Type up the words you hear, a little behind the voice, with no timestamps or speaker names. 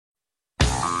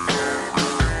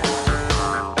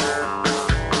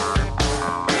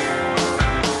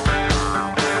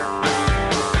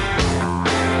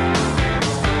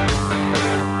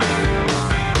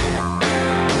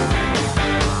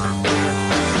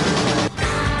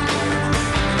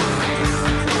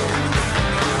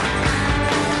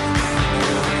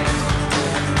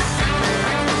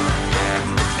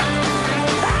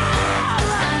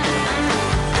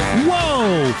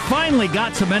finally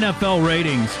got some NFL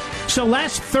ratings. So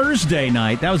last Thursday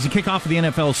night, that was the kickoff of the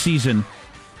NFL season.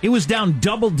 It was down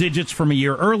double digits from a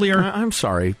year earlier. I'm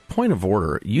sorry. Point of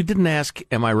order. You didn't ask,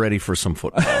 am I ready for some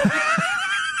football?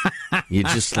 You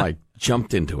just,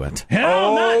 jumped into it.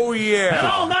 Hell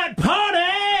yeah. night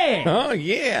party! Oh,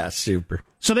 yeah. Super.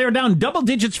 So they were down double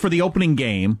digits for the opening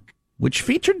game, which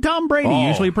featured Tom Brady,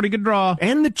 usually a pretty good draw.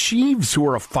 And the Chiefs, who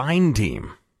are a fine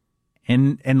team.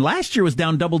 And last year was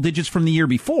down double digits from the year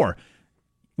before.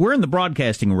 We're in the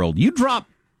broadcasting world. You drop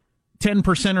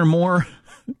 10% or more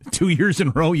 2 years in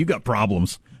a row, you got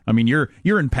problems. I mean, you're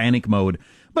in panic mode.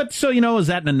 But so, is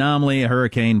that an anomaly, a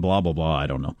hurricane, blah, blah, blah? I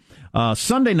don't know.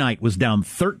 Sunday night was down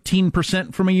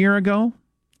 13% from a year ago.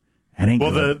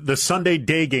 The Sunday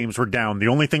day games were down. The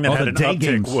only thing that had an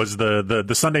uptick was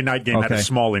the Sunday night game had a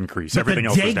small increase. But everything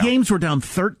else was down. The day games were down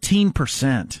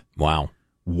 13%.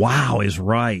 Wow is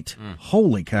right.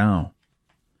 Holy cow.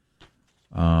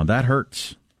 That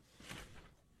hurts.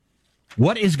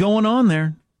 What is going on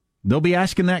there? They'll be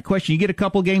asking that question. You get a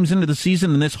couple games into the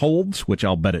season and this holds, which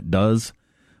I'll bet it does.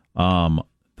 The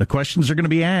questions are going to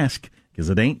be asked because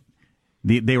it ain't.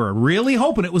 They were really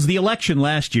hoping it was the election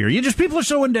last year. People are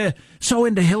so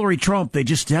into Hillary Trump. They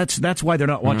just that's why they're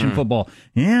not watching football.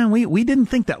 Yeah, we didn't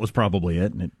think that was probably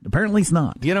it, and apparently it's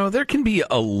not. There can be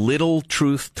a little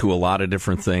truth to a lot of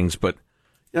different things, but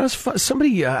it's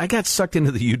somebody I got sucked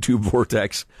into the YouTube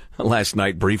vortex last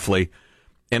night briefly,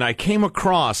 and I came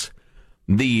across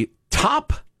the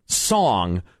top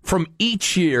song from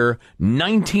each year,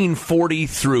 1940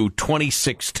 through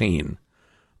 2016.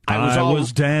 I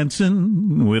was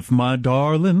dancing with my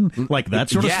darling, like that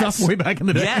sort of stuff way back in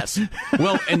the day. Yes.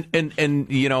 Well, and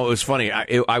it was funny.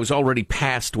 I was already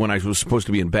past when I was supposed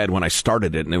to be in bed when I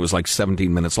started it, and it was like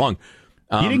 17 minutes long.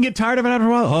 You didn't get tired of it after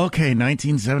a while? Okay,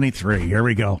 1973. Here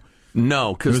we go.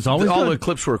 No, because all the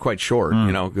clips were quite short,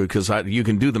 because you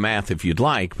can do the math if you'd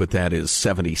like, but that is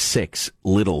 76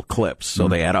 little clips, so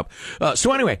they add up.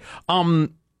 So anyway, I'll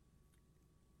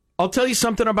tell you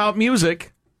something about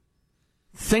music.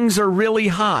 Things are really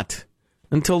hot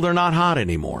until they're not hot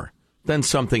anymore. Then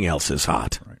something else is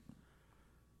hot. Right.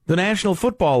 The National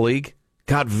Football League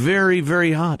got very,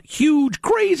 very hot. Huge,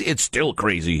 crazy. It's still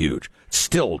crazy huge.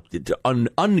 Still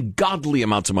ungodly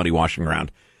amounts of money washing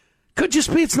around. Could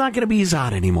just be it's not going to be as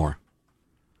hot anymore.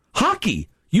 Hockey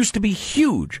used to be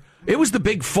huge. It was the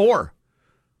big four.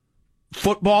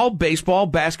 Football, baseball,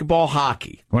 basketball,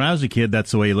 hockey. When I was a kid,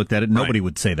 that's the way you looked at it. Nobody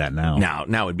would say that now.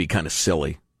 Now it'd be kind of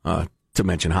silly to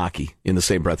mention hockey in the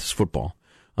same breath as football.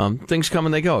 Things come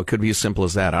and they go. It could be as simple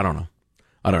as that. I don't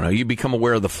know. You become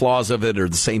aware of the flaws of it or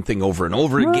the same thing over and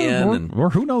over again. Or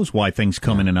who knows why things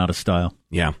come in and out of style.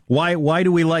 Yeah. Why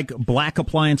do we like black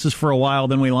appliances for a while,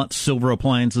 then we want silver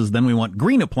appliances, then we want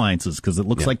green appliances because it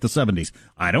looks like the 70s?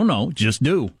 I don't know. Just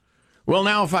do. Well,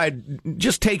 now, if I'd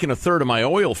just taken a third of my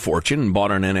oil fortune and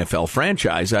bought an NFL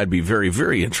franchise, I'd be very,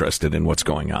 very interested in what's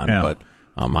going on. Yeah. But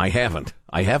I haven't.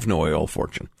 I have no oil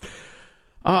fortune.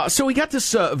 So we got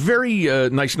this very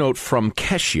nice note from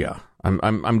Keshia.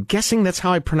 I'm guessing that's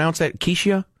how I pronounce that,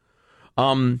 Keshia.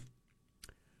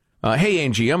 Hey,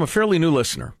 Angie, I'm a fairly new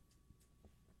listener.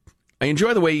 I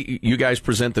enjoy the way you guys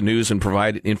present the news and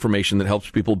provide information that helps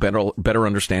people better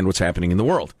understand what's happening in the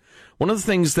world. One of the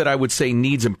things that I would say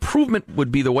needs improvement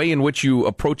would be the way in which you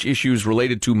approach issues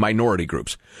related to minority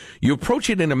groups. You approach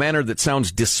it in a manner that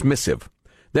sounds dismissive.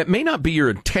 That may not be your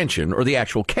intention or the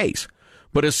actual case.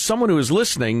 But as someone who is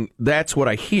listening, that's what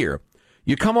I hear.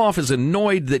 You come off as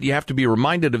annoyed that you have to be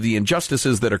reminded of the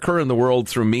injustices that occur in the world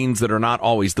through means that are not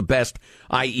always the best,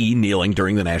 i.e. kneeling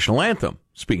during the national anthem.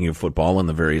 Speaking of football and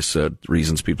the various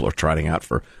reasons people are trotting out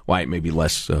for why it may be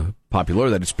less popular,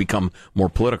 that it's become more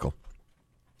political.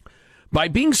 By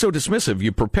being so dismissive,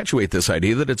 you perpetuate this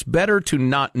idea that it's better to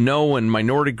not know, and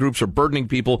minority groups are burdening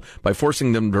people by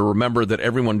forcing them to remember that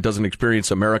everyone doesn't experience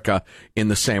America in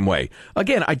the same way.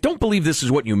 Again, I don't believe this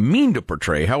is what you mean to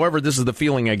portray. However, this is the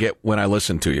feeling I get when I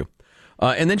listen to you.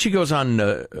 And then she goes on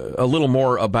a little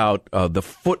more about the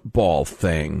football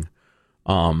thing.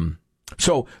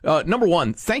 So, number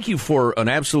one, thank you for an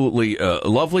absolutely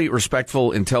lovely,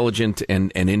 respectful, intelligent,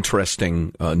 and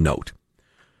interesting note.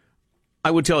 I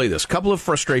would tell you this. A couple of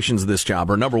frustrations of this job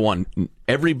are, number one,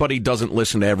 everybody doesn't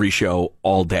listen to every show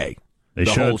all day. They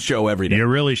should. Whole show every day. You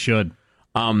really should.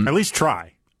 At least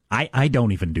try. I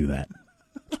don't even do that.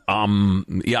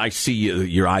 Yeah, I see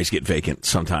your eyes get vacant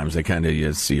sometimes. They kind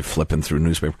of see you flipping through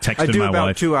newspaper. I do about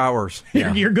wife. 2 hours.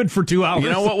 Yeah. You're good for 2 hours. You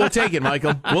know what? We'll take it,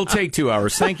 Michael. We'll take 2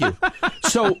 hours. Thank you.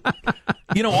 So,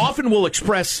 often we'll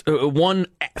express one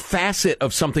facet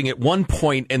of something at one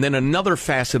point and then another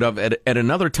facet of it at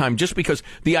another time, just because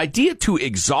the idea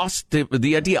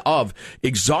of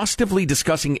exhaustively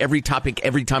discussing every topic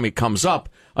every time it comes up,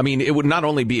 I mean, it would not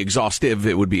only be exhaustive,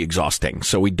 it would be exhausting.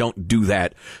 So we don't do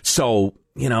that. So,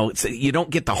 you don't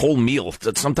get the whole meal.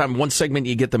 Sometimes one segment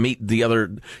you get the meat, the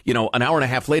other, an hour and a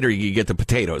half later you get the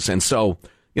potatoes. And so,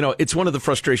 it's one of the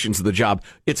frustrations of the job.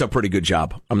 It's a pretty good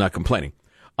job. I'm not complaining.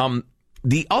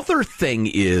 The other thing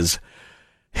is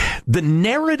the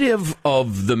narrative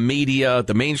of the media,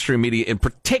 the mainstream media, in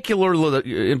particular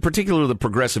the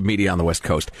progressive media on the West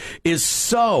Coast, is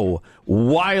so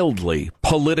wildly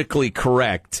politically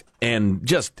correct and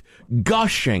just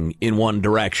gushing in one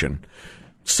direction.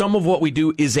 Some of what we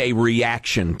do is a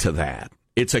reaction to that.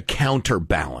 It's a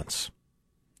counterbalance.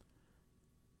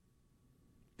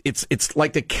 It's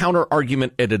like the counter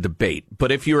argument at a debate.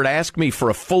 But if you were to ask me for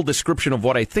a full description of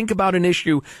what I think about an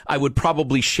issue, I would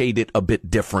probably shade it a bit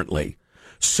differently.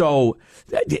 So,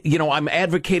 I'm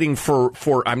advocating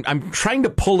I'm trying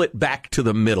to pull it back to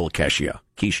the middle, Keisha.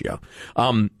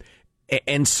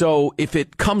 And so if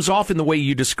it comes off in the way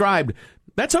you described,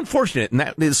 that's unfortunate. And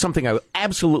that is something I will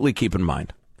absolutely keep in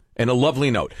mind. And a lovely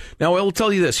note. Now, I will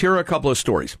tell you this. Here are a couple of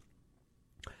stories.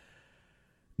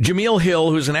 Jameel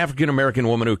Hill, who's an African-American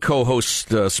woman who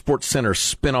co-hosts a Sports Center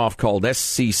spinoff called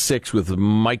SC6 with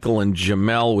Michael and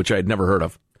Jamel, which I had never heard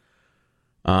of,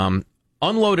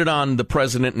 unloaded on the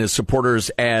president and his supporters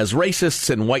as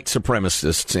racists and white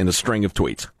supremacists in a string of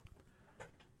tweets.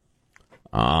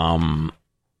 Wow,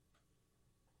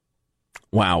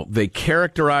 they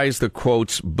characterize the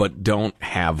quotes but don't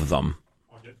have them.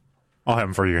 I'll have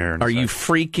them for you here. Are you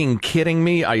freaking kidding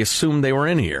me? I assume they were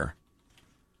in here.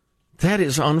 That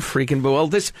is unfreaking. Well,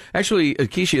 this actually,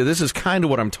 Keisha, this is kind of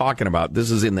what I'm talking about.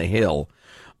 This is in the Hill.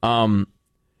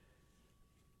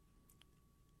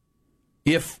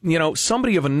 If,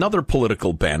 somebody of another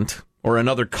political bent or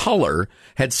another color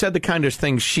had said the kind of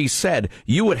things she said,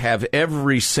 you would have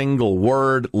every single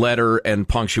word, letter, and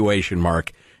punctuation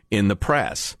mark in the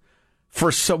press. For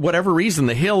whatever reason,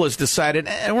 the Hill has decided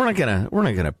we're not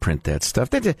gonna print that stuff.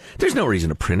 There's no reason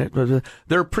to print it.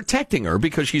 They're protecting her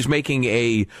because she's making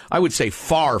I would say,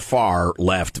 far, far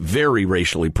left, very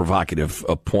racially provocative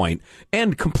point,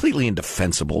 and completely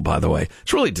indefensible. By the way,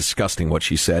 it's really disgusting what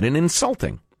she said and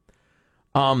insulting.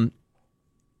 But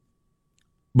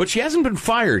she hasn't been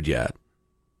fired yet.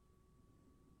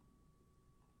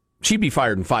 She'd be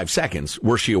fired in 5 seconds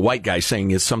were she a white guy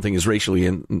saying something as racially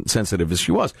insensitive as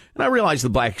she was. And I realize the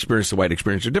black experience, the white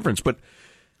experience are different. But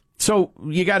so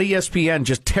you got ESPN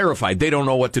just terrified. They don't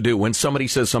know what to do when somebody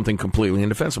says something completely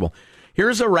indefensible.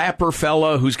 Here's a rapper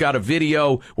fella who's got a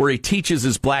video where he teaches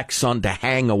his black son to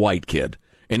hang a white kid.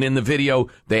 And in the video,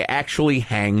 they actually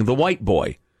hang the white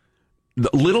boy. The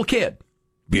little kid.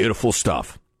 Beautiful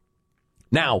stuff.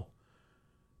 Now,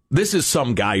 this is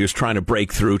some guy who's trying to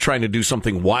break through, trying to do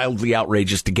something wildly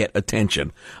outrageous to get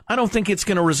attention. I don't think it's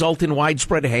going to result in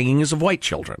widespread hangings of white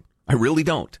children. I really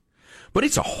don't. But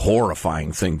it's a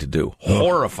horrifying thing to do.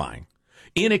 Horrifying.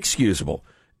 Inexcusable.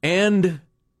 And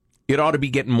it ought to be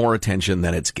getting more attention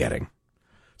than it's getting.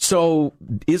 So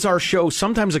is our show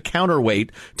sometimes a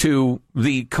counterweight to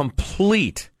the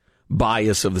complete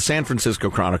bias of the San Francisco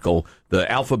Chronicle,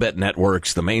 the Alphabet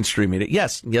Networks, the mainstream media?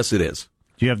 Yes, it is.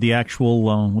 Do you have the actual,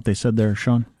 what they said there,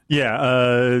 Sean?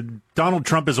 Yeah, Donald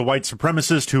Trump is a white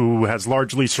supremacist who has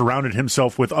largely surrounded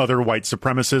himself with other white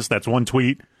supremacists. That's one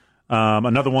tweet.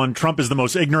 Another one, Trump is the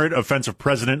most ignorant, offensive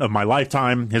president of my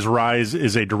lifetime. His rise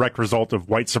is a direct result of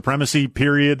white supremacy,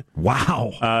 period.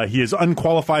 Wow. He is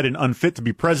unqualified and unfit to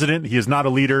be president. He is not a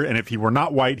leader, and if he were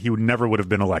not white, he never would have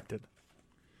been elected.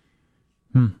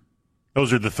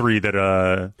 Those are the three that...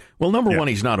 Well, number one,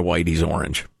 he's not a white, he's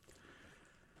orange.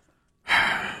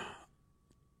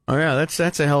 Oh yeah, that's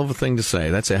a hell of a thing to say.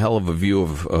 That's a hell of a view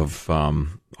of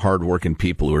hard-working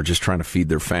people who are just trying to feed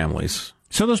their families.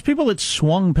 So those people that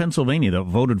swung Pennsylvania that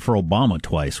voted for Obama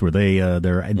twice, were they're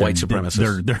white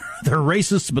supremacists? They're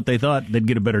racists, but they thought they'd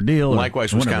get a better deal.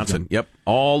 Likewise, Wisconsin. Yep,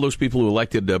 all those people who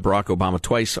elected Barack Obama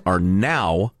twice are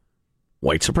now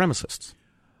white supremacists.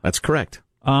 That's correct.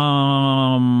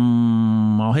 I'll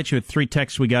hit you with 3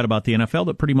 texts we got about the NFL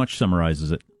that pretty much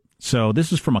summarizes it. So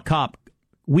this is from a cop.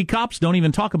 We cops don't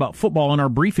even talk about football in our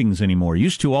briefings anymore.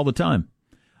 Used to all the time.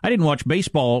 I didn't watch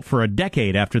baseball for a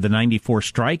decade after the 94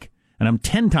 strike, and I'm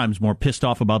 10 times more pissed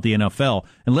off about the NFL.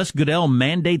 Unless Goodell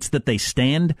mandates that they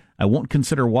stand, I won't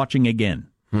consider watching again.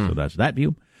 So that's that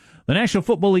view. The National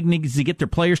Football League needs to get their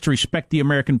players to respect the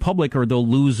American public or they'll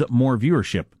lose more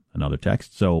viewership. Another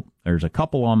text. So there's a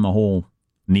couple on the whole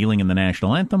kneeling in the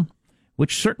national anthem,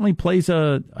 which certainly plays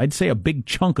I'd say a big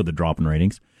chunk of the drop in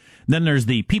ratings. Then there's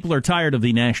the people are tired of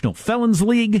the National Felons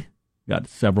League. Got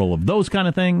several of those kind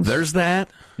of things. There's that.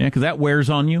 Yeah, because that wears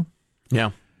on you.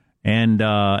 Yeah. And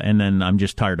then I'm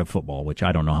just tired of football, which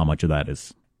I don't know how much of that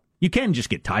is. You can just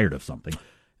get tired of something.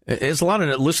 As a lot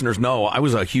of listeners know, I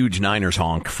was a huge Niners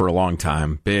honk for a long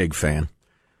time. Big fan.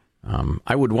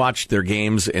 I would watch their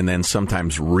games and then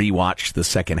sometimes rewatch the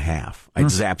second half.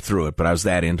 I'd zap through it, but I was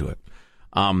that into it.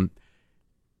 And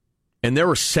there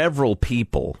were several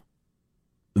people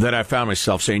that I found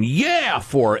myself saying, yeah,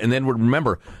 for, and then would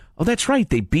remember, oh, that's right,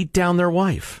 they beat down their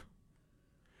wife.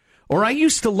 Or I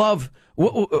used to love,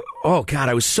 oh, God,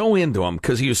 I was so into him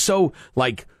because he was so,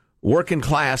 like, working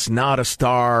class, not a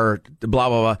star, blah,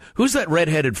 blah, blah. Who's that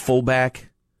redheaded fullback?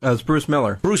 It's Bruce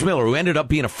Miller. Bruce Miller, who ended up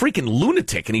being a freaking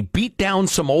lunatic, and he beat down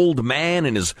some old man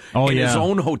in his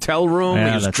own hotel room. Yeah,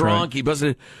 he was drunk. Right. He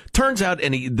busted. Turns out,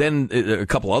 and then a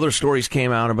couple other stories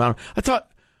came out about him. I thought,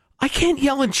 I can't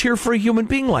yell and cheer for a human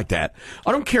being like that.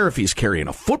 I don't care if he's carrying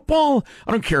a football.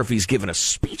 I don't care if he's giving a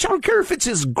speech. I don't care if it's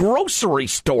his grocery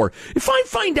store. If I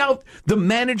find out the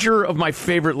manager of my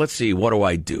favorite, let's see, what do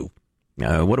I do?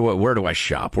 Where do I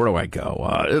shop? Where do I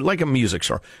go? Like a music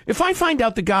store. If I find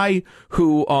out the guy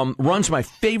who runs my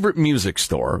favorite music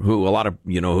store, who a lot of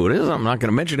you know who it is, I'm not going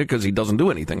to mention it because he doesn't do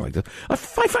anything like this.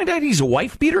 If I find out he's a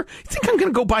wife beater, you think I'm going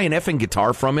to go buy an effing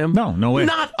guitar from him? No way.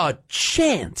 Not a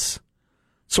chance.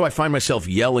 So I find myself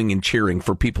yelling and cheering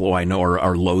for people who I know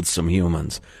are loathsome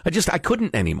humans. I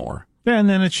couldn't anymore. Yeah, and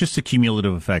then it's just a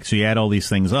cumulative effect. So you add all these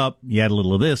things up, you add a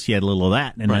little of this, you add a little of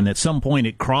that, and then at some point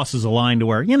it crosses a line to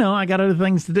where, I got other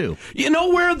things to do. You know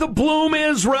where the bloom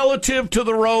is relative to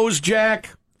the rose, Jack?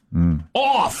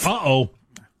 Off. Uh-oh.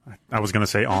 I was going to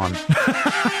say on.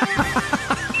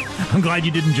 I'm glad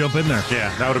you didn't jump in there.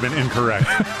 Yeah, that would have been incorrect.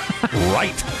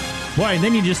 Right. Boy, and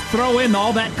then you just throw in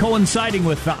all that coinciding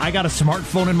with, I got a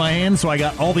smartphone in my hand, so I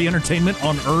got all the entertainment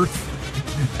on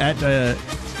Earth at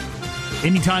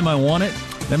anytime I want it.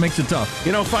 That makes it tough.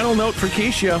 Final note for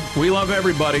Keisha. We love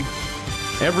everybody.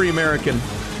 Every American.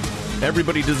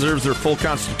 Everybody deserves their full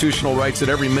constitutional rights at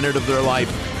every minute of their life.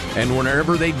 And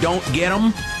whenever they don't get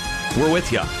them, we're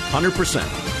with you. 100%.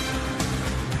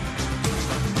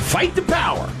 Fight the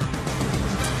power.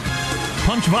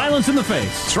 Punch violence in the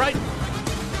face. That's right.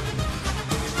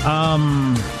 Are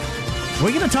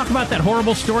we going to talk about that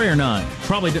horrible story or not?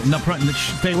 Probably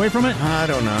stay away from it? I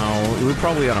don't know. We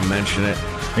probably ought to mention it.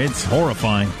 It's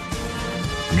horrifying.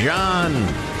 John,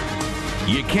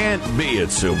 you can't be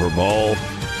at Super Bowl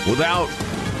without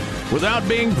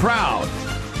being proud.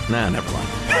 Nah, never mind.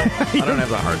 I don't have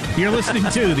the heart. You're listening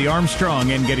to the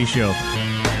Armstrong and Getty Show.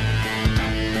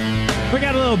 We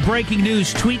got a little breaking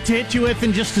news tweet to hit you with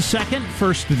in just a second.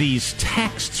 First, these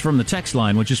texts from the text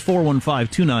line, which is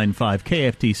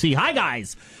 415-295-KFTC. Hi,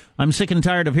 guys. I'm sick and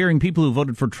tired of hearing people who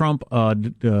voted for Trump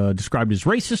described as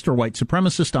racist or white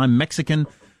supremacist. I'm Mexican.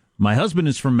 My husband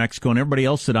is from Mexico, and everybody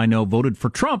else that I know voted for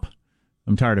Trump.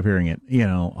 I'm tired of hearing it.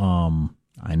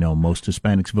 I know most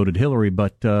Hispanics voted Hillary,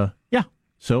 but, yeah.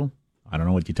 So I don't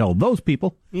know what you tell those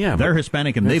people. Yeah, they're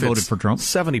Hispanic and they voted for Trump.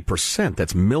 70%.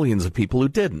 That's millions of people who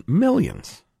didn't.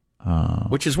 Millions.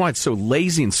 Which is why it's so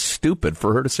lazy and stupid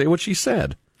for her to say what she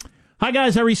said. Hi,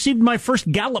 guys. I received my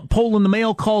first Gallup poll in the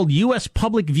mail called U.S.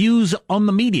 Public Views on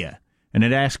the Media. And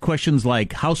it asked questions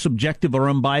like, how subjective or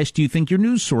unbiased do you think your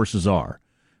news sources are?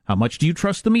 How much do you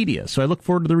trust the media? So I look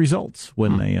forward to the results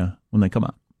when they come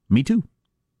out. Me too.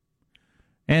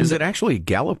 And is it actually a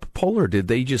Gallup poll, or did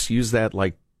they just use that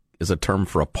as a term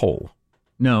for a poll?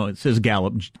 No, it says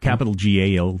Gallup, capital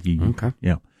G-A-L-V. Okay.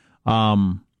 Yeah.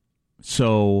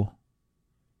 So,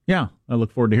 yeah, I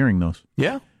look forward to hearing those.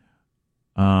 Yeah.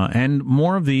 And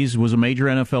more of these. Was a major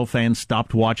NFL fan,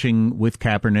 stopped watching with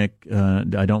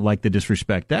Kaepernick. I don't like the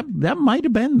disrespect. That might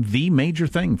have been the major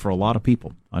thing for a lot of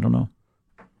people. I don't know.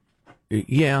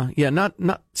 Yeah,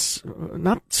 not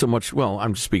so much. Well,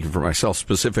 I'm just speaking for myself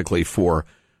specifically for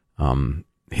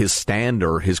his stand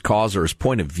or his cause or his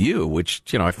point of view, which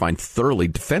I find thoroughly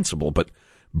defensible. But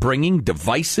bringing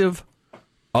divisive,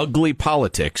 ugly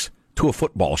politics to a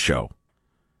football show.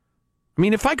 I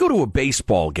mean, if I go to a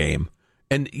baseball game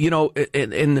and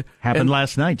happened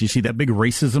last night. Did you see that big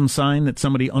racism sign that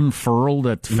somebody unfurled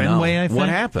at Fenway? No. I think. What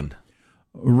happened?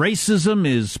 Racism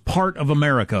is part of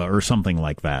America, or something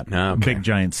like that. Okay. Big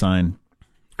giant sign.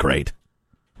 Great.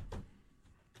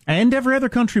 And every other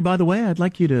country, by the way. I'd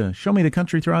like you to show me the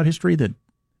country throughout history that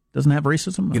Doesn't have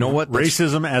racism? You know what?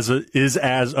 Racism is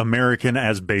as American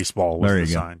as baseball was the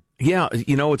sign. Yeah,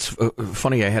 it's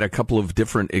funny. I had a couple of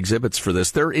different exhibits for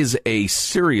this. There is a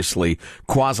seriously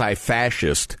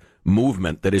quasi-fascist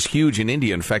movement that is huge in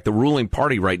India. In fact, the ruling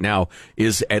party right now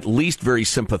is at least very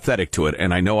sympathetic to it.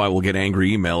 And I know I will get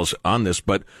angry emails on this,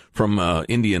 but from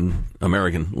Indian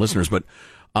American listeners. But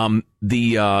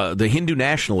the Hindu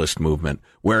nationalist movement,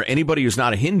 where anybody who's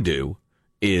not a Hindu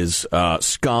is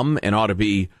scum and ought to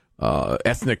be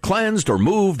ethnic cleansed or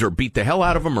moved or beat the hell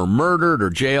out of them or murdered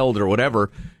or jailed or whatever,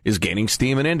 is gaining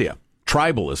steam in India.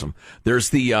 Tribalism.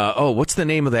 There's the what's the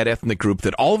name of that ethnic group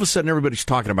that all of a sudden everybody's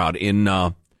talking about in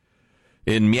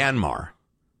Myanmar?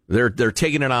 They're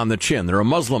taking it on the chin. They're a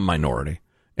Muslim minority,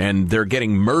 and they're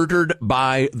getting murdered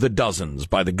by the dozens,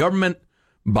 by the government,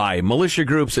 by militia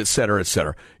groups, et cetera, et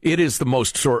cetera. It is the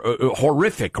most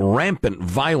horrific, rampant,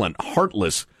 violent,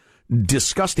 heartless,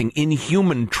 disgusting,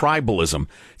 inhuman tribalism.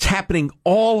 It's happening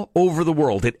all over the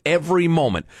world at every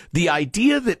moment. The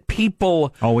idea that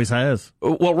people... Always has.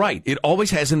 Well, right. It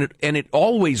always has, and it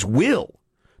always will.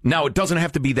 Now, it doesn't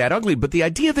have to be that ugly, but the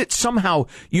idea that somehow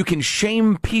you can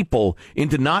shame people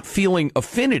into not feeling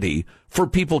affinity for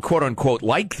people, quote unquote,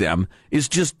 like them is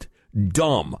just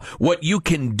dumb. What you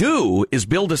can do is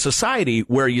build a society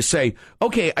where you say,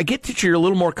 okay, I get that you're a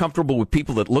little more comfortable with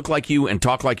people that look like you and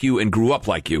talk like you and grew up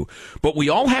like you, but we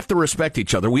all have to respect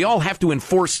each other. We all have to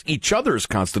enforce each other's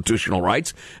constitutional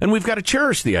rights, and we've got to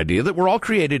cherish the idea that we're all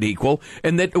created equal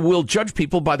and that we'll judge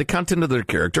people by the content of their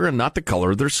character and not the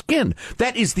color of their skin.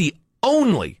 That is the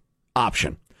only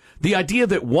option. The idea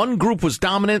that one group was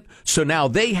dominant, so now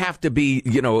they have to be,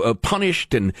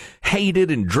 punished and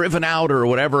hated and driven out or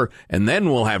whatever, and then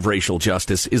we'll have racial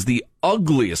justice, is the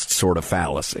ugliest sort of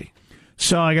fallacy.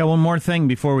 So I got one more thing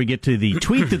before we get to the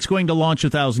tweet that's going to launch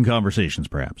 1,000 conversations,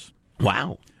 perhaps.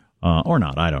 Wow. Or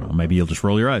not, I don't know. Maybe you'll just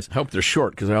roll your eyes. I hope they're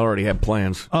short, because I already have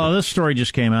plans. This story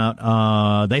just came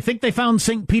out. They think they found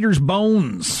St. Peter's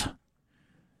bones.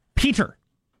 Peter,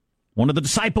 one of the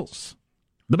disciples,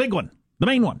 the big one, the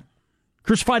main one,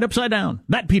 crucified upside down.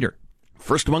 That Peter.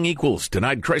 First among equals,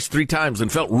 denied Christ 3 times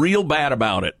and felt real bad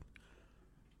about it.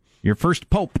 Your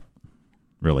first pope,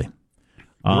 really.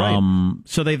 Right.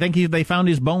 So they think they found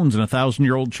his bones in a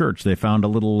 1,000-year-old church. They found a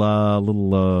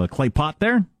little clay pot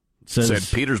there. It said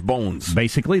Peter's bones.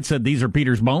 Basically, it said these are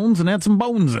Peter's bones and had some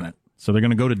bones in it. So they're going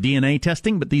to go to DNA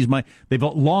testing, but they've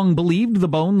long believed the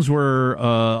bones were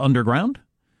underground.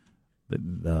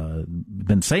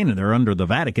 Been saying they're under the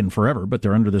Vatican forever, but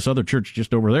they're under this other church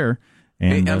just over there.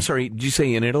 And I'm sorry, did you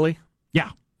say in Italy?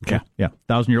 Yeah. Okay. Yeah.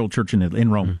 1,000-year-old church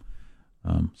in Rome.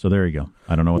 So there you go.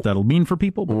 I don't know what that'll mean for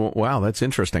people. But... Wow, that's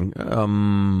interesting.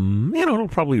 It'll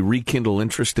probably rekindle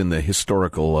interest in the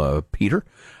historical Peter.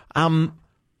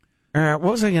 What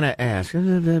was I going to ask? Oh,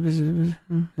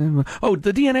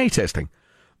 the DNA testing.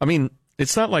 I mean,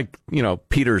 it's not like,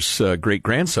 Peter's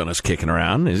great-grandson is kicking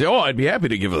around. He's, I'd be happy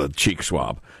to give a cheek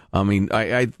swab. I mean,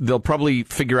 they'll probably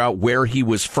figure out where he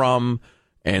was from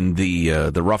and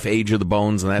the rough age of the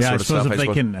bones and that sort of stuff.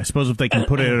 I suppose if they can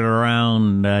put it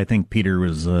around, I think Peter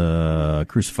was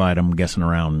crucified, I'm guessing,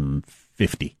 around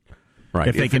 50. Right.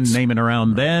 If they can name it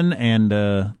around then, and...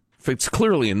 if it's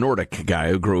clearly a Nordic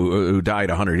guy who died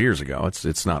 100 years ago,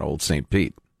 it's not old St.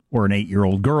 Pete. Or an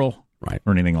 8-year-old girl. Right.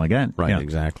 Or anything like that. Right, yeah.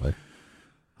 Exactly.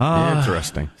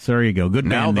 Interesting. So there you go. Good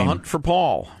now man the name. hunt for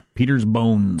Paul. Peter's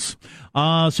bones.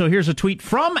 So here's a tweet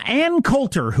from Ann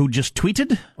Coulter, who just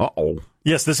tweeted. Uh-oh.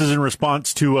 Yes, this is in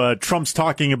response to Trump's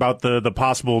talking about the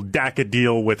possible DACA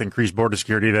deal with increased border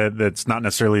security. That's not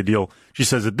necessarily a deal. She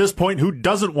says, at this point, who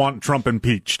doesn't want Trump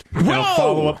impeached? And a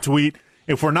follow-up tweet,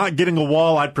 if we're not getting a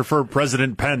wall, I'd prefer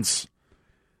President Pence.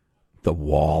 The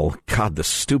wall. God, the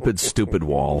stupid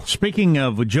wall. Speaking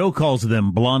of, Joe calls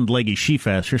them blonde-leggy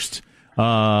she-fascists.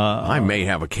 I may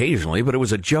have occasionally, but it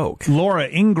was a joke. Laura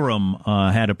Ingraham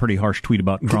had a pretty harsh tweet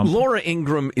about Trump. Laura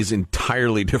Ingraham is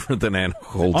entirely different than Ann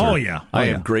Coulter. Oh, yeah. I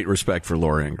have great respect for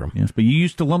Laura Ingraham. Yes, but you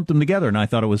used to lump them together, and I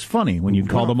thought it was funny when you'd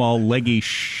call them all leggy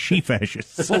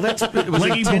she-fascists. Well, it was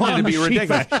leggy intended to be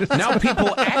ridiculous. She-fascists. Now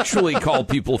people actually call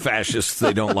people fascists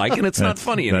they don't like, and it's not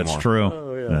funny anymore. That's true.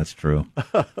 Oh, yeah. That's true.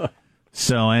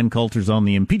 So Ann Coulter's on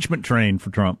the impeachment train for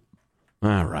Trump.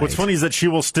 All right. What's funny is that she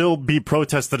will still be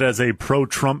protested as a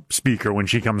pro-Trump speaker when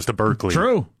she comes to Berkeley.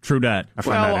 True that.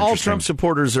 Well, all Trump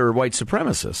supporters are white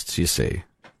supremacists, you see.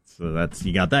 So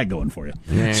you got that going for you.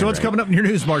 Yeah, so what's coming up in your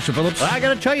news, Marshall Phillips? I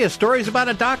got to tell you, stories about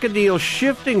a DACA deal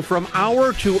shifting from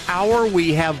hour to hour.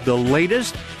 We have the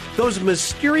latest. Those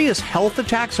mysterious health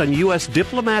attacks on U.S.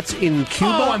 diplomats in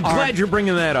Cuba. Oh, I'm glad you're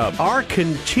bringing that up. Are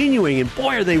continuing, and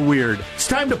boy, are they weird. It's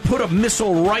time to put a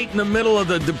missile right in the middle of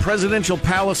the presidential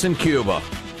palace in Cuba.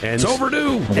 It's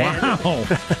overdue. Wow.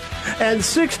 And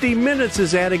 60 Minutes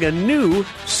is adding a new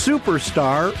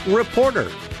superstar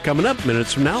reporter. Coming up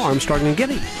minutes from now, Armstrong and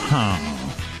Getty.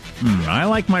 I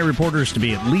like my reporters to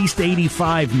be at least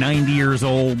 85, 90 years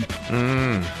old.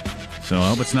 So I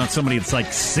hope it's not somebody that's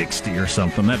like 60 or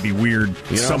something. That'd be weird.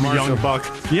 Some young buck.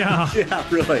 Yeah. Yeah,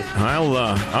 really.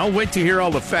 I'll wait to hear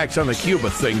all the facts on the Cuba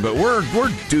thing, but we're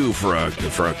due for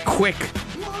a quick,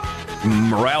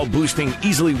 morale-boosting,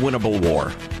 easily winnable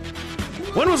war.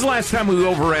 When was the last time we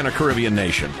overran a Caribbean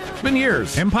nation? It's been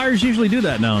years. Empires usually do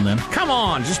that now and then. Come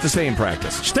on, just to say in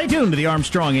practice. Stay tuned to the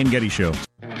Armstrong and Getty Show.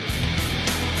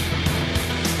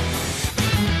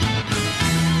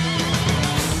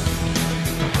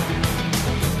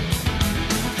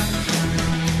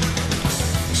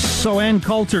 So Ann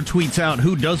Coulter tweets out,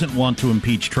 who doesn't want to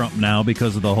impeach Trump now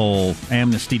because of the whole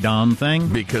Amnesty Don thing?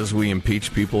 Because we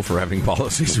impeach people for having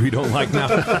policies we don't like now.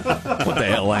 What the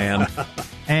hell, Ann?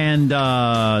 And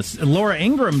Laura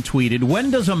Ingraham tweeted,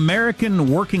 when does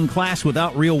American working class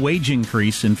without real wage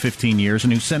increase in 15 years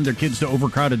and who send their kids to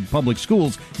overcrowded public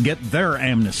schools get their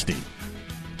amnesty?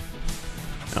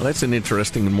 Now, that's an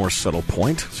interesting and more subtle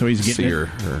point. So he's getting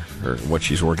her what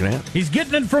she's working at. He's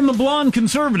getting it from the blonde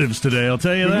conservatives today, I'll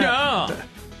tell you that. Yeah.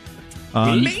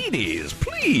 Ladies,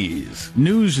 please.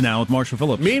 News now with Marshall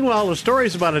Phillips. Meanwhile, the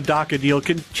stories about a DACA deal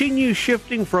continue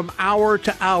shifting from hour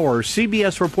to hour.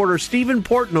 CBS reporter Stephen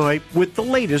Portnoy with the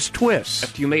latest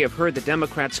twist. You may have heard the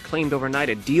Democrats claimed overnight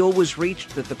a deal was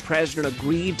reached that the president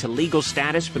agreed to legal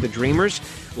status for the Dreamers.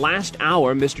 Last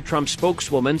hour, Mr. Trump's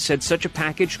spokeswoman said such a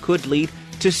package could lead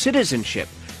to citizenship.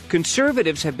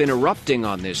 Conservatives have been erupting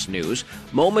on this news.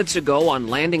 Moments ago, on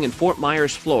landing in Fort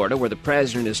Myers, Florida, where the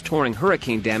president is touring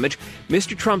hurricane damage,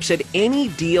 Mr. Trump said any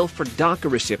deal for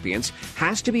DACA recipients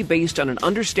has to be based on an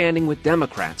understanding with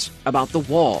Democrats about the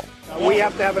wall. We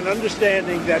have to have an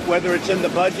understanding that whether it's in the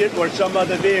budget or some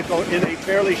other vehicle, in a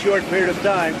fairly short period of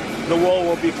time, the wall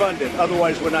will be funded.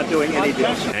 Otherwise, we're not doing any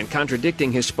deals. And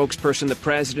contradicting his spokesperson, the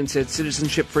president said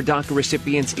citizenship for DACA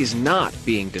recipients is not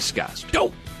being discussed.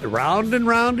 Nope. Round and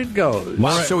round it goes.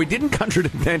 Wow. So he didn't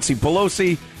contradict Nancy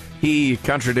Pelosi. He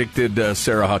contradicted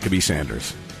Sarah Huckabee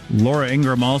Sanders. Laura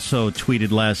Ingraham also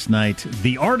tweeted last night,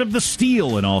 the art of the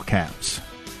steal in all caps.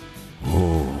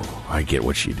 Oh, I get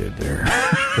what she did there.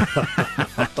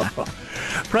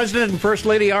 President and First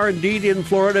Lady are indeed in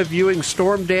Florida viewing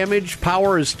storm damage.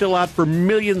 Power is still out for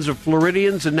millions of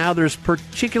Floridians, and now there's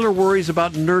particular worries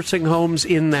about nursing homes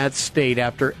in that state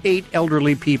after 8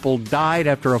 elderly people died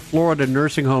after a Florida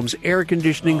nursing home's air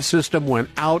conditioning system went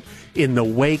out in the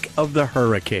wake of the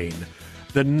hurricane.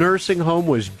 The nursing home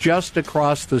was just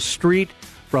across the street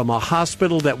from a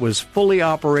hospital that was fully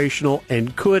operational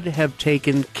and could have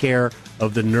taken care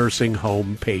of the nursing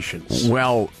home patients.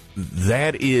 Well,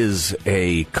 that is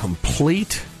a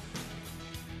complete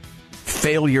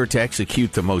failure to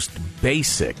execute the most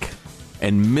basic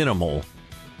and minimal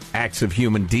acts of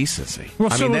human decency.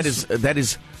 Well, I so mean, that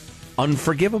is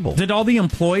unforgivable. Did all the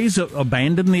employees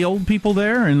abandon the old people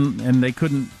there and they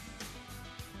didn't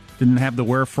have the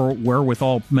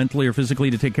wherewithal mentally or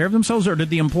physically to take care of themselves? Or did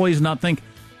the employees not think,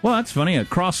 well, that's funny,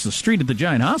 across the street at the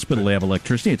giant hospital they have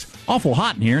electricity. It's awful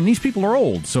hot in here, and these people are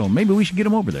old, so maybe we should get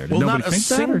them over there. Did well, nobody not a think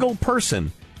single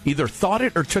person either thought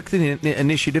it or took the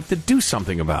initiative to do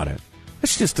something about it.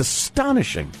 It's just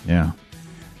astonishing. Yeah.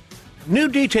 New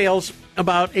details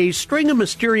about a string of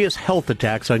mysterious health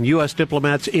attacks on U.S.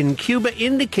 diplomats in Cuba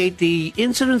indicate the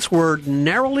incidents were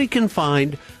narrowly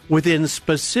confined within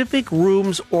specific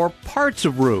rooms or parts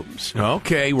of rooms.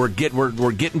 Okay, we're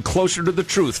getting closer to the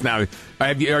truth now.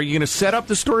 Are you going to set up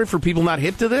the story for people not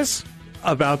hip to this?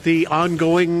 About the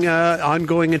ongoing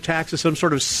attacks of some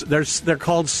sort of they're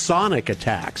called sonic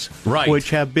attacks, right? Which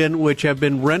have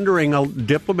been rendering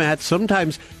diplomats,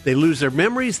 sometimes they lose their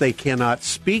memories, they cannot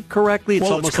speak correctly. It's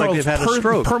almost like they've had a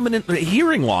stroke. Permanent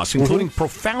hearing loss, including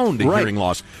profound hearing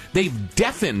loss. They've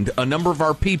deafened a number of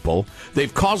our people.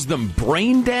 They've caused them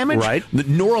brain damage,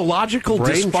 neurological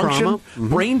dysfunction,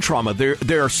 brain trauma.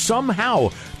 They're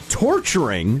somehow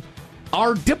torturing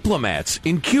our diplomats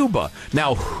in Cuba.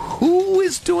 Now, who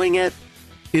is doing it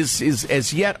is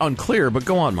as yet unclear, but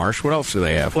go on, Marsh. What else do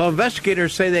they have? Well,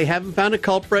 investigators say they haven't found a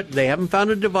culprit. They haven't found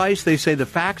a device. They say the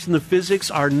facts and the physics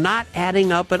are not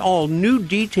adding up at all. New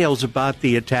details about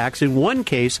the attacks. In one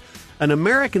case, an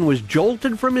American was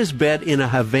jolted from his bed in a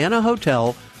Havana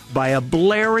hotel by a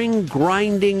blaring,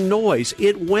 grinding noise.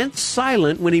 It went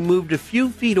silent when he moved a few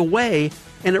feet away,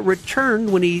 and it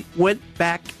returned when he went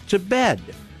back to bed.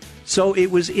 So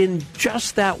it was in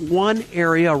just that one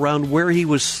area around where he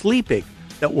was sleeping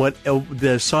that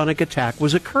the sonic attack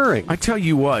was occurring. I tell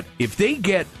you what, if they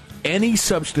get any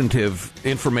substantive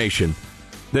information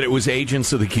that it was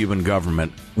agents of the Cuban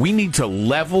government, we need to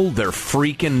level their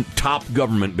freaking top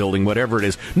government building, whatever it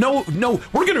is. No,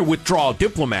 we're going to withdraw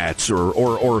diplomats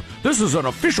or this is an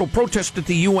official protest at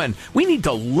the UN. We need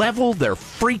to level their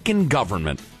freaking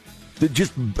government.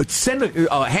 Just send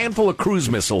a handful of cruise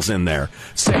missiles in there.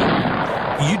 Say,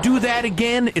 you do that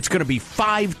again, it's going to be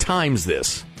 5 times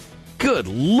this. Good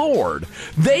Lord.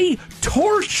 They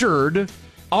tortured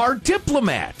our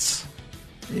diplomats.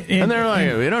 And they're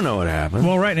like, we don't know what happened.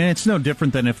 Well, right, and it's no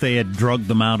different than if they had drugged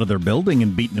them out of their building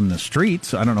and beaten them in the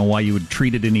streets. I don't know why you would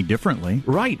treat it any differently.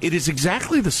 Right, it is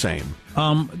exactly the same.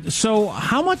 So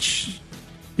how much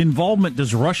involvement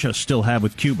does Russia still have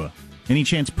with Cuba? Any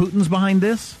chance Putin's behind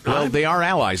this? Well, they are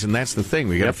allies, and that's the thing.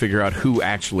 We got to figure out who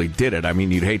actually did it. I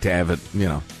mean, you'd hate to have it,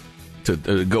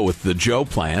 to go with the Joe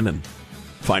plan and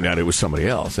find out it was somebody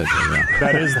else.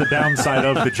 That is the downside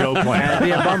of the Joe plan. That'd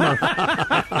be a bummer.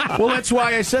 Well, that's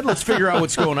why I said let's figure out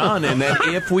what's going on, and then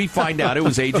if we find out it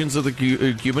was agents of the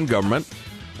Cuban government,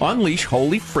 unleash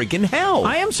holy freaking hell.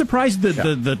 I am surprised that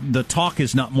the talk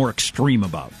is not more extreme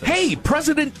about this. Hey,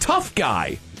 President Tough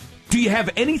Guy, do you have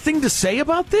anything to say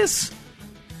about this?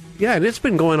 Yeah, and it's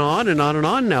been going on and on and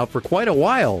on now for quite a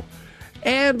while.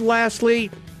 And lastly,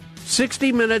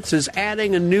 60 Minutes is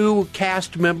adding a new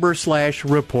cast member /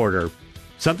 reporter.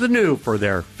 Something new for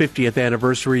their 50th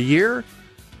anniversary year.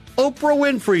 Oprah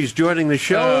Winfrey's joining the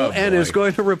show and is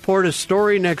going to report a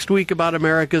story next week about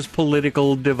America's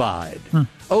political divide.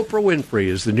 Oprah Winfrey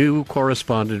is the new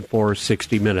correspondent for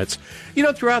 60 Minutes.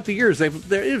 Throughout the years,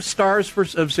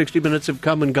 stars of 60 Minutes have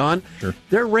come and gone. Sure.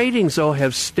 Their ratings, though,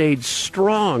 have stayed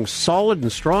strong, solid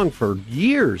and strong for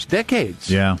years,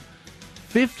 decades. Yeah.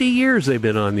 50 years they've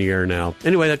been on the air now.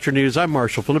 Anyway, that's your news. I'm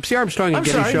Marshall Phillips, the Armstrong and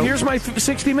Getty Show. Here's my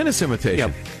 60 Minutes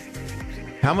imitation. Yep.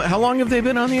 How long have they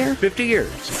been on the air? 50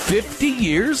 years. 50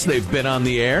 years they've been on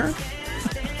the air?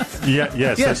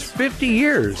 Yes, 50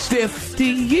 years. 50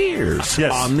 years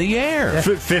on the air.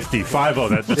 50,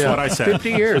 that's what I said.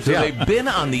 50 years, So they've been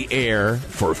on the air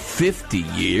for 50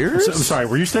 years? I'm sorry,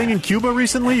 were you staying in Cuba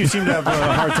recently? You seem to have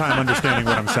a hard time understanding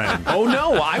what I'm saying. Oh,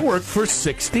 no, I work for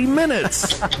 60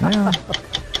 Minutes. Yeah.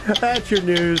 That's your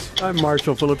news. I'm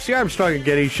Marshall Phillips, the Armstrong and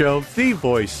Getty Show, the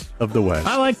voice of the West.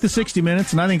 I like the 60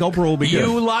 Minutes, and I think Oprah will be good.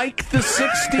 You like the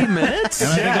 60 Minutes?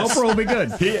 And I think Oprah will be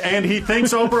good. He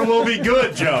thinks Oprah will be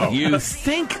good, Joe. You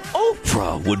think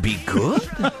Oprah would be good?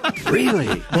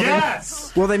 Really?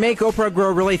 Yes! Will they make Oprah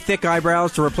grow really thick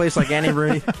eyebrows to replace like Annie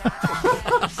Rooney?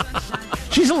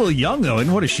 She's a little young, though,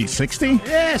 and what is she, 60?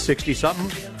 Yeah,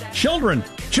 60-something.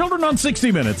 Children on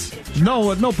 60 Minutes.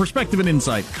 No perspective and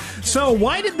insight. So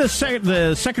why did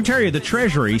the Secretary of the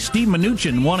Treasury, Steve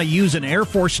Mnuchin, want to use an Air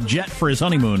Force jet for his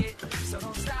honeymoon?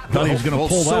 Thought he was going to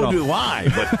pull that off. So do I,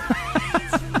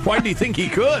 but why do you think he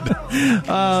could?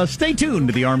 Stay tuned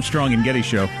to the Armstrong and Getty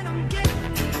Show.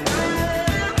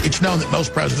 It's known that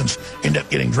most presidents end up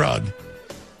getting drugged.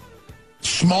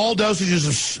 Small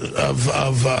dosages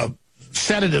of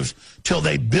sedatives till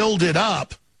they build it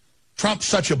up. Trump's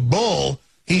such a bull,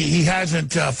 he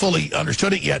hasn't fully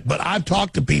understood it yet. But I've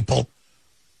talked to people,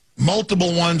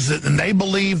 multiple ones, and they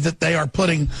believe that they are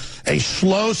putting a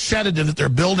slow sedative that they're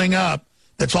building up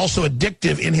that's also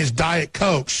addictive in his Diet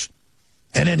Cokes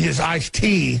and in his iced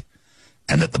tea,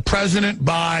 and that the president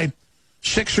by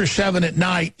 6 or 7 at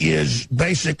night is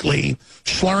basically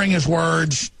slurring his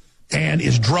words and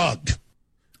is drugged.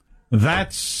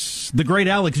 That's the great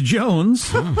Alex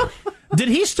Jones. Did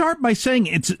he start by saying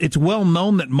it's well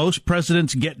known that most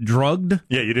presidents get drugged?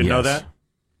 Yeah, you didn't know that?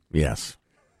 Yes.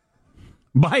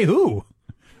 By who?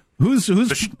 Who's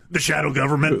the shadow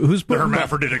government? Who's the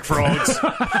hermaphroditic frogs?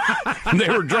 They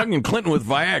were drugging Clinton with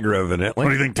Viagra, evidently. What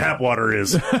do you think tap water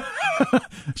is?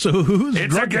 So who's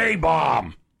It's a gay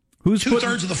bomb. Who's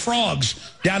 2/3 of the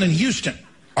frogs down in Houston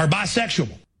are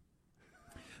bisexual.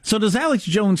 So does Alex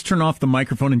Jones turn off the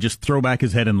microphone and just throw back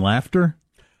his head in laughter?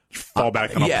 Fall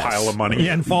back on a pile of money.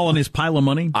 Yeah, and fall on his pile of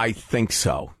money? I think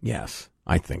so. Yes,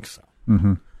 I think so.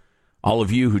 Mm-hmm. All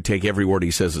of you who take every word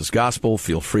he says as gospel,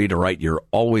 feel free to write your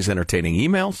always entertaining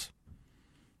emails.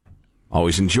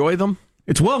 Always enjoy them.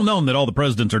 It's well known that all the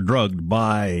presidents are drugged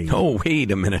by... Oh,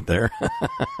 wait a minute there.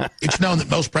 It's known that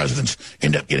most presidents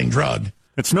end up getting drugged.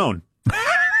 It's known.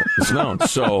 It's known.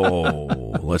 So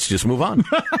let's just move on.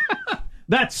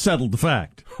 That's settled the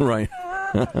fact. Right.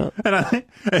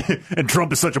 And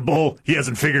Trump is such a bull, he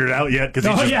hasn't figured it out yet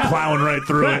because he's just plowing right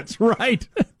through That's right.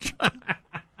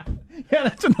 Yeah,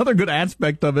 that's another good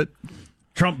aspect of it.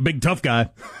 Trump, big tough guy.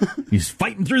 He's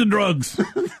fighting through the drugs.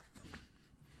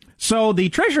 So the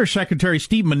Treasury Secretary,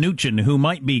 Steve Mnuchin, who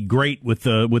might be great with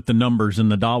the numbers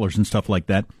and the dollars and stuff like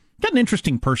that, got an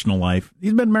interesting personal life.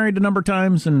 He's been married a number of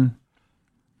times, and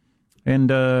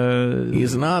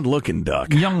he's an odd-looking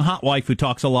duck. Young hot wife who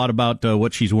talks a lot about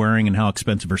what she's wearing and how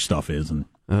expensive her stuff is, and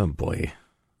oh boy,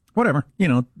 whatever.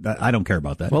 I don't care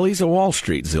about that. Well, he's a Wall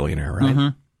Street zillionaire, right?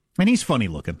 Mm-hmm. And he's funny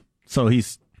looking, so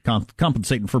he's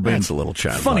compensating for being That's a little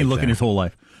childlike funny looking his whole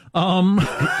life.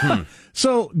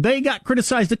 So they got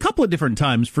criticized a couple of different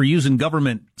times for using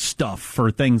government stuff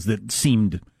for things that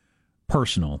seemed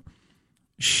personal.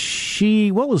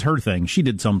 What was her thing? She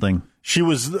did something. She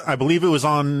was, I believe it was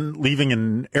on leaving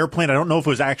an airplane. I don't know if it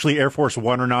was actually Air Force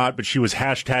One or not, but she was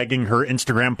hashtagging her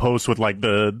Instagram post with like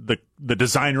the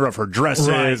designer of her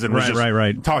dresses and was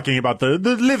just talking about the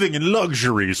living in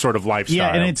luxury sort of lifestyle.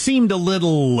 Yeah, and it seemed a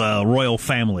little royal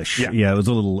family-ish. Yeah, it was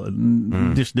a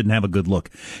little, just didn't have a good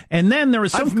look. And then there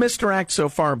was some... I've missed her act so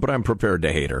far, but I'm prepared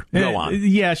to hate her. Go on.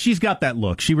 Yeah, she's got that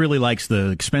look. She really likes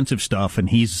the expensive stuff, and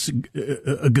he's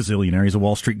a gazillionaire. He's a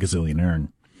Wall Street gazillionaire, and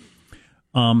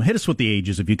hit us with the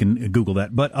ages if you can Google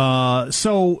that. But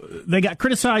so they got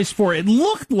criticized for it.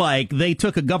 Looked like they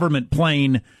took a government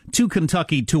plane to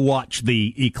Kentucky to watch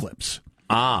the eclipse.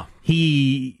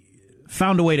 He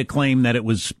found a way to claim that it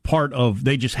was part of,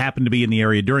 they just happened to be in the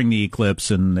area during the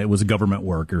eclipse and it was government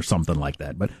work or something like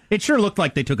that. But it sure looked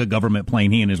like they took a government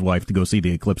plane, he and his wife, to go see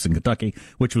the eclipse in Kentucky,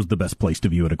 which was the best place to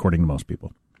view it according to most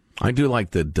people. I do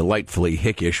like the delightfully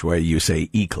hickish way you say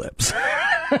eclipse.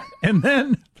 And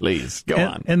then, please go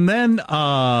on. And then,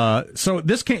 so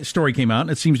this story came out, and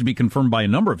it seems to be confirmed by a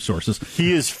number of sources.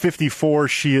 He is 54.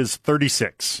 She is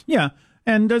 36. Yeah,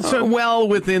 and so well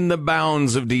within the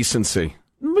bounds of decency.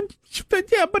 But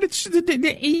it's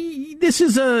this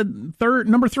is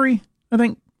number 3, I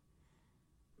think.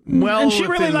 Well, and she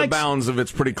within really the bounds of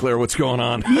it's pretty clear what's going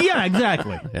on. Yeah,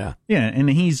 exactly. Yeah, and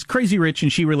he's crazy rich,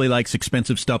 and she really likes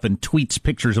expensive stuff and tweets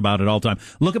pictures about it all the time.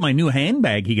 Look at my new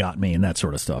handbag he got me and that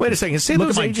sort of stuff. Wait a second, say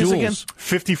those ages again?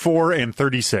 54 and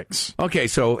 36. Okay,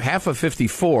 so half of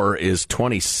 54 is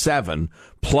 27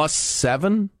 plus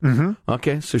 7? Mm-hmm.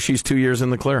 Okay, so she's 2 years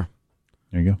in the clear.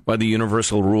 There you go. By the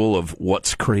universal rule of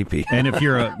what's creepy. And if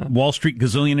you're a Wall Street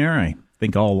gazillionaire, I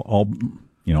think all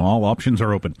options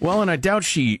are open. Well, and I doubt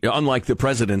she, unlike the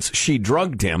presidents, she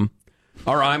drugged him.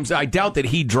 Or I doubt that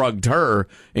he drugged her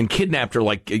and kidnapped her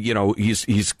like,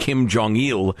 he's Kim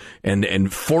Jong-il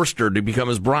and forced her to become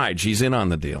his bride. She's in on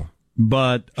the deal.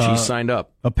 But she signed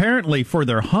up. Apparently for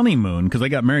their honeymoon, because they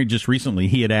got married just recently,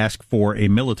 he had asked for a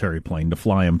military plane to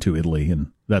fly him to Italy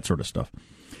and that sort of stuff.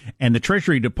 And the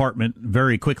Treasury Department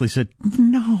very quickly said,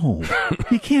 no,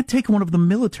 you can't take one of the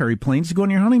military planes to go on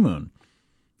your honeymoon.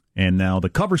 And now the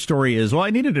cover story is, well,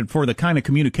 I needed it for the kind of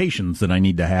communications that I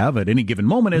need to have at any given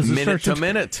moment. As minute to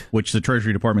minute. Which the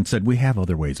Treasury Department said, we have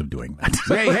other ways of doing that.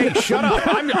 Hey, shut up.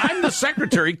 I'm the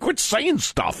secretary. Quit saying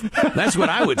stuff. That's what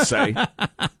I would say.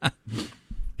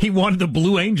 He wanted the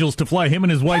Blue Angels to fly him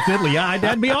and his wife to Italy. Yeah,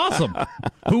 that'd be awesome.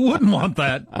 Who wouldn't want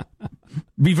that?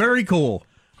 Be very cool.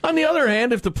 On the other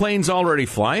hand, if the plane's already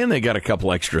flying, they got a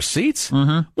couple extra seats.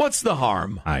 Mm-hmm. What's the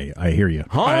harm? I hear you.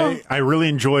 Huh? I really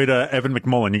enjoyed Evan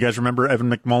McMullin. You guys remember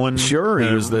Evan McMullin? Sure.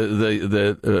 He was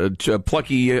the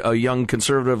plucky young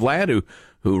conservative lad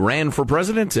who ran for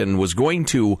president and was going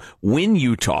to win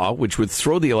Utah, which would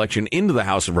throw the election into the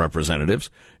House of Representatives,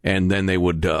 and then they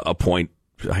would appoint,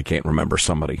 I can't remember,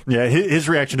 somebody. Yeah, his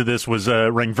reaction to this was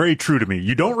rang very true to me.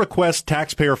 You don't request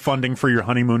taxpayer funding for your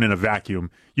honeymoon in a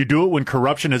vacuum. You do it when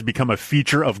corruption has become a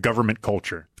feature of government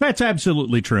culture. That's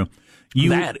absolutely true.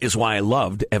 That is why I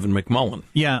loved Evan McMullin.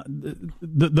 Yeah,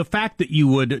 the fact that you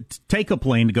would take a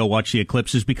plane to go watch the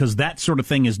eclipse is because that sort of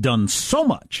thing is done so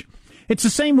much. It's the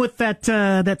same with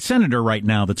that senator right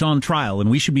now that's on trial, and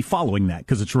we should be following that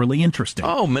because it's really interesting.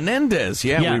 Oh, Menendez.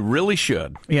 Yeah, we really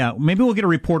should. Yeah, maybe we'll get a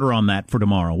reporter on that for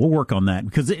tomorrow. We'll work on that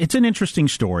because it's an interesting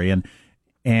story.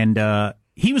 And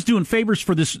he was doing favors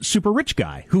for this super rich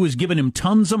guy who was giving him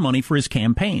tons of money for his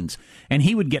campaigns. And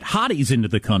he would get hotties into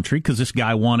the country because this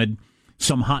guy wanted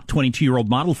some hot 22-year-old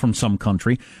model from some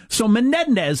country. So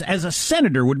Menendez, as a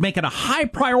senator, would make it a high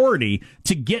priority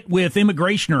to get with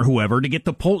immigration or whoever to get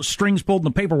the strings pulled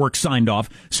and the paperwork signed off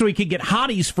so he could get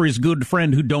hotties for his good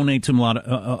friend who donates him a lot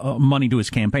of money to his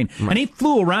campaign. Right. And he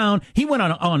flew around. He went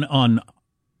on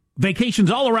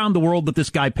vacations all around the world that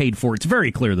this guy paid for. It's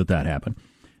very clear that happened.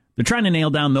 They're trying to nail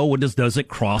down, though, does it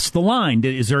cross the line?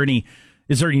 Is there any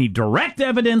direct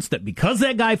evidence that because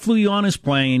that guy flew you on his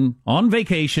plane on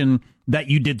vacation that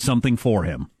you did something for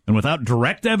him? And without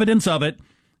direct evidence of it,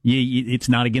 it's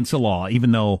not against the law,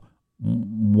 even though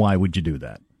why would you do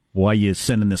that? Why are you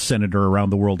sending this senator around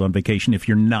the world on vacation if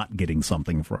you're not getting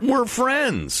something from him? We're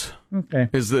friends, okay,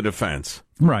 is the defense.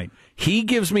 Right. He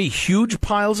gives me huge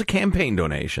piles of campaign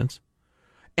donations,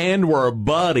 and we're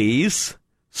buddies,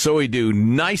 so we do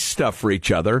nice stuff for each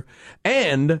other.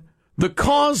 And the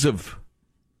cause of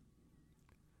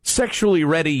sexually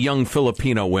ready young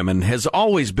Filipino women has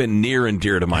always been near and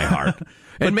dear to my heart.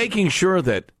 And making sure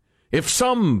that if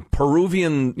some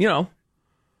Peruvian,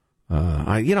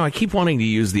 I keep wanting to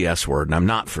use the S word, and I'm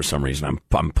not for some reason.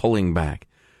 I'm pulling back.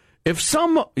 If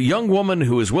some young woman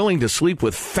who is willing to sleep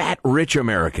with fat, rich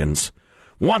Americans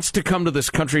wants to come to this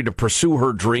country to pursue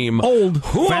her dream, old,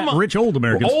 fat, rich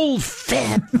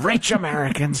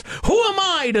Americans, who am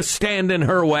I to stand in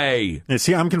her way? Yeah,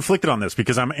 see, I'm conflicted on this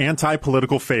because I'm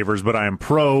anti-political favors, but I am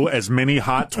pro as many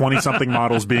hot 20-something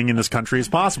models being in this country as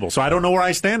possible. So I don't know where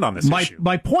I stand on this issue.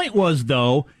 My point was,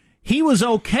 though, he was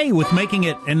okay with making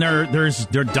it, and there's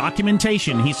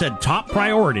documentation. He said top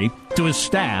priority to his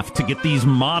staff to get these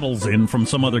models in from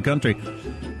some other country.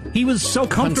 He was so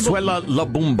comfortable. Consuela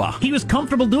Labumba. He was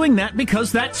comfortable doing that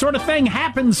because that sort of thing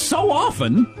happens so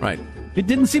often. Right. It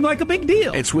didn't seem like a big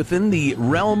deal. It's within the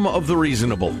realm of the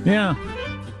reasonable. Yeah.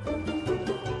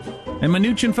 And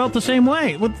Mnuchin felt the same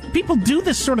way. Well, people do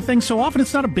this sort of thing so often,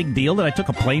 it's not a big deal that I took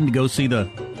a plane to go see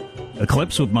the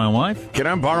eclipse with my wife. Can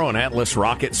I borrow an Atlas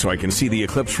rocket so I can see the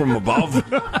eclipse from above?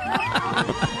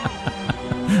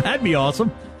 That'd be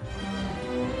awesome.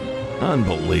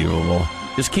 Unbelievable.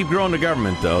 Just keep growing the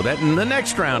government, though. That in the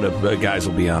next round of guys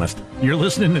will be honest. You're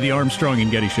listening to the Armstrong and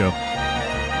Getty Show.